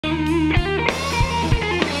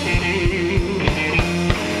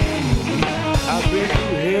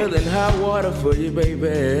more than hot water for you,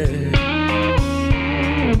 baby.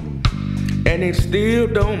 And it still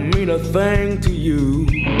don't mean a thing to you.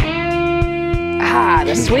 Ah,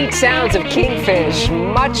 the sweet sounds of Kingfish,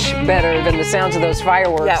 much better than the sounds of those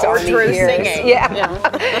fireworks or on the Drew ears. singing.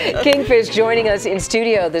 Yeah. Kingfish joining us in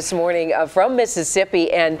studio this morning from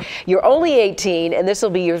Mississippi, and you're only 18, and this will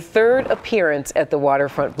be your third appearance at the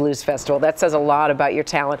Waterfront Blues Festival. That says a lot about your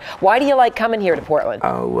talent. Why do you like coming here to Portland?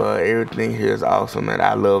 Oh, well, everything here is awesome, and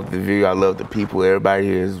I love the view. I love the people. Everybody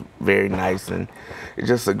here is very nice, and it's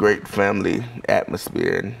just a great family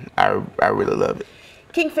atmosphere, and I really love it.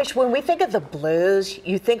 Kingfish, when we think of the blues,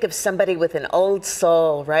 you think of somebody with an old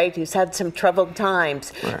soul, right? Who's had some troubled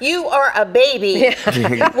times. Right. You are a baby.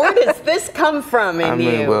 Where does this come from in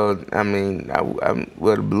you? Well,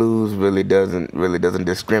 the blues really doesn't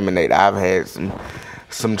discriminate. I've had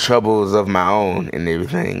some troubles of my own and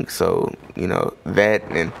everything. So, you know, that,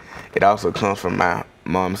 and it also comes from my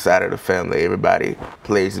mom's side of the family. Everybody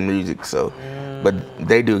plays music, so, but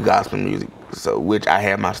they do gospel music. So, which I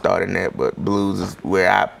had my start in that, but blues is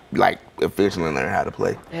where I officially learned how to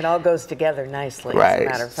play. It all goes together nicely, right. As a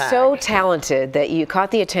matter of fact. So talented that you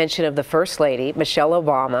caught the attention of the First Lady, Michelle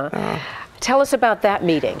Obama. Tell us about that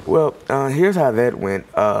meeting. Well, here's how that went.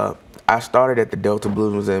 I started at the Delta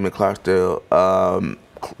Blues Museum in Clarksville,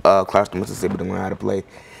 Mississippi, to learn how to play,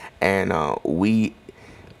 and we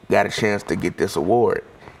got a chance to get this award.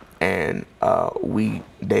 And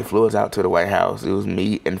they flew us out to the White House. It was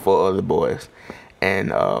me and 4 other boys,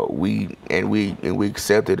 and we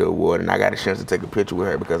accepted the award. And I got a chance to take a picture with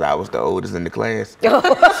her because I was the oldest in the class. So,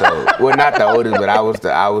 well, not the oldest, but I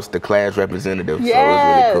was the class representative. Yes, so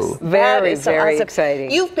it was really cool. Very awesome.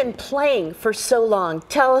 exciting. You've been playing for so long.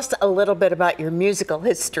 Tell us a little bit about your musical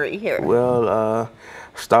history here. Well,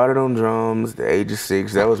 started on drums at the age of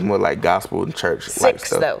 6. That was more like gospel and church. 6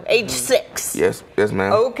 though, age 6. Yes,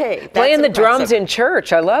 ma'am. Okay, that's playing the impressive. drums in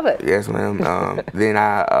church, I love it. Yes, ma'am. Then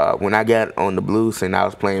when I got on the blues scene, I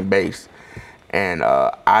was playing bass, and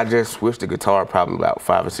I just switched to guitar probably about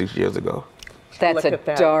 5 or 6 years ago. That's a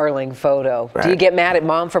darling photo. Right. Do you get mad at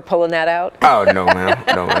Mom for pulling that out? Oh, no, ma'am.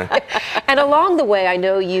 No, ma'am. And along the way, I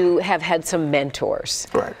know you have had some mentors.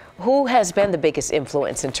 Right. Who has been the biggest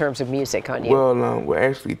influence in terms of music on you? Well, we're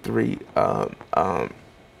actually 3.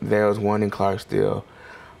 There was one in Clarksville,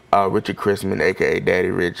 Richard Chrisman, a.k.a. Daddy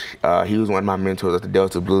Rich. He was one of my mentors at the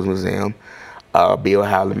Delta Blues Museum. Bill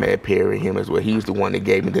Howland, Mad Perry, him as well. He was the one that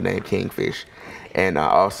gave me the name Kingfish. And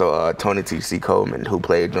also Tony T.C. Coleman, who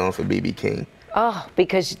played drums for B.B. King. Oh,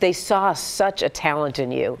 because they saw such a talent in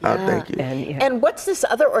you. Thank you. And what's this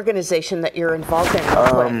other organization that you're involved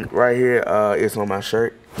in? Right here, it's on my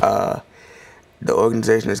shirt. The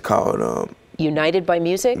organization is called United by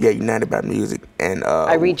Music? Yeah, United by Music. And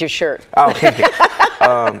I read your shirt. Okay.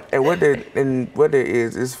 And what it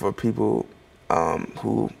is for people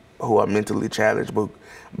who are mentally challenged,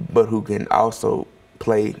 but who can also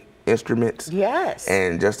play instruments. Yes.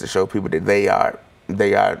 And just to show people that they are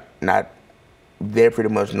not. They're pretty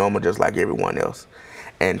much normal, just like everyone else.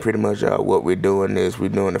 And pretty much what we're doing is we're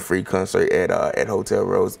doing a free concert at Hotel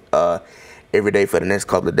Rose every day for the next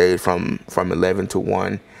couple of days from 11 to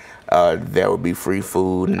 1. There will be free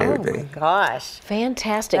food and everything. Oh my gosh.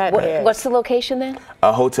 Fantastic. What's the location then?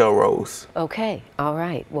 Hotel Rose. Okay. All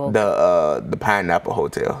right. Well, the Pineapple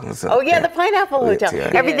Hotel. So, oh yeah, the Pineapple Hotel. Yeah.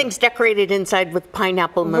 Everything's decorated inside with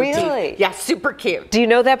pineapple motif. Really? Yeah, super cute. do you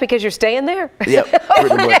know that because you're staying there? Yep.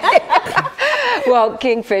 Pretty much. Well,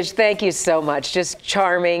 Kingfish, thank you so much. Just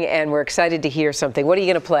charming, and we're excited to hear something. What are you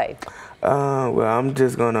going to play? Well, I'm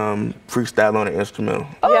just gonna freestyle on an instrumental.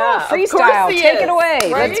 Oh, yeah, freestyle. Take it away.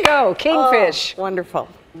 Right? Let's go. Kingfish. Oh, wonderful.